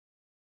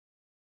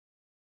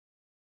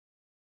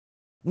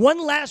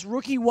One last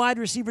rookie wide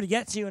receiver to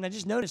get to, and I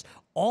just noticed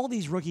all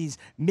these rookies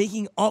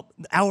making up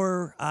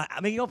our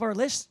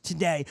list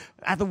today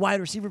at the wide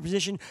receiver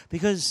position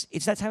because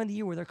it's that time of the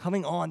year where they're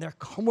coming on, they're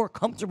more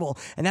comfortable,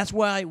 and that's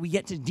why we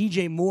get to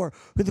DJ Moore.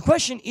 But the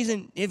question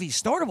isn't if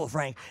he's startable,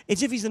 Frank.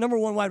 It's if he's the number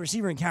one wide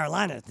receiver in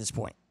Carolina at this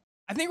point.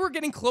 I think we're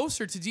getting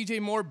closer to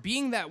DJ Moore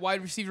being that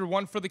wide receiver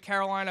one for the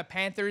Carolina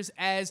Panthers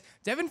as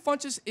Devin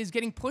Funchess is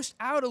getting pushed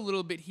out a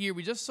little bit here.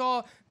 We just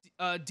saw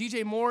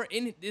DJ Moore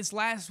in this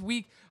last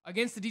week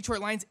against the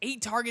Detroit Lions,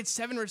 8 targets,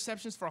 7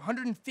 receptions for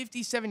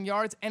 157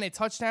 yards and a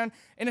touchdown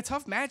in a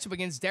tough matchup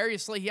against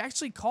Darius Slay. He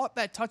actually caught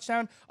that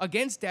touchdown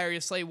against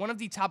Darius Slay, one of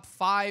the top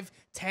 5,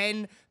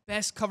 10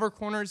 best cover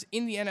corners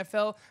in the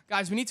NFL.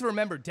 Guys, we need to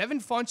remember, Devin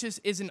Funchess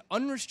is an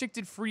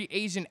unrestricted free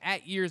agent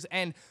at year's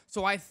end.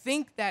 So I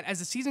think that as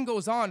the season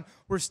goes on,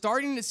 we're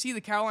starting to see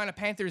the Carolina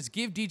Panthers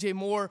give DJ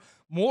Moore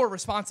more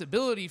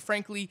responsibility,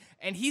 frankly,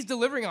 and he's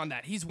delivering on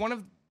that. He's one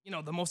of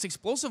the most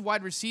explosive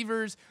wide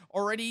receivers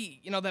already,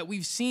 that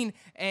we've seen.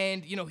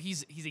 And,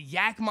 he's a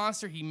yak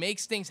monster. He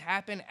makes things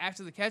happen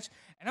after the catch.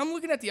 And I'm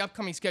looking at the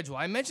upcoming schedule.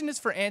 I mentioned this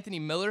for Anthony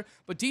Miller,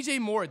 but DJ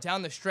Moore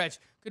down the stretch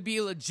could be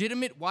a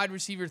legitimate wide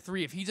receiver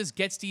 3 if he just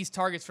gets these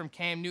targets from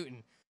Cam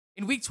Newton.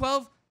 In Week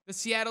 12, the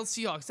Seattle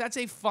Seahawks. That's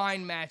a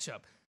fine matchup.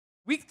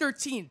 Week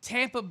 13,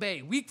 Tampa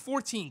Bay. Week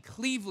 14,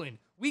 Cleveland.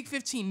 Week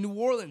 15, New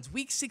Orleans.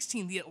 Week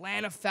 16, the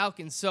Atlanta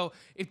Falcons. So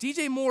if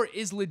DJ Moore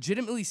is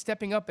legitimately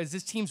stepping up as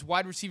this team's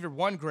wide receiver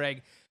 1,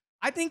 Greg,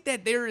 I think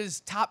that there is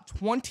top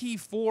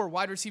 24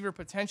 wide receiver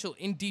potential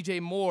in DJ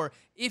Moore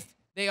if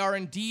they are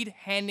indeed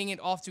handing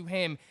it off to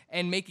him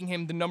and making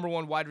him the number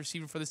 1 wide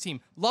receiver for this team.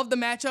 Love the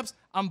matchups.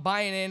 I'm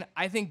buying in.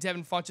 I think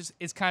Devin Funchess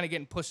is kind of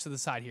getting pushed to the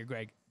side here,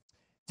 Greg.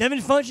 Devin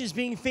Funchess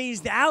being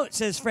phased out,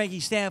 says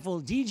Frankie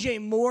Staffel.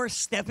 DJ Moore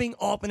stepping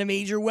up in a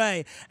major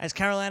way as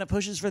Carolina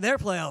pushes for their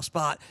playoff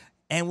spot.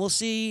 And we'll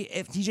see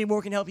if DJ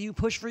Moore can help you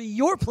push for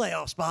your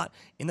playoff spot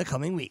in the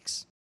coming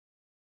weeks.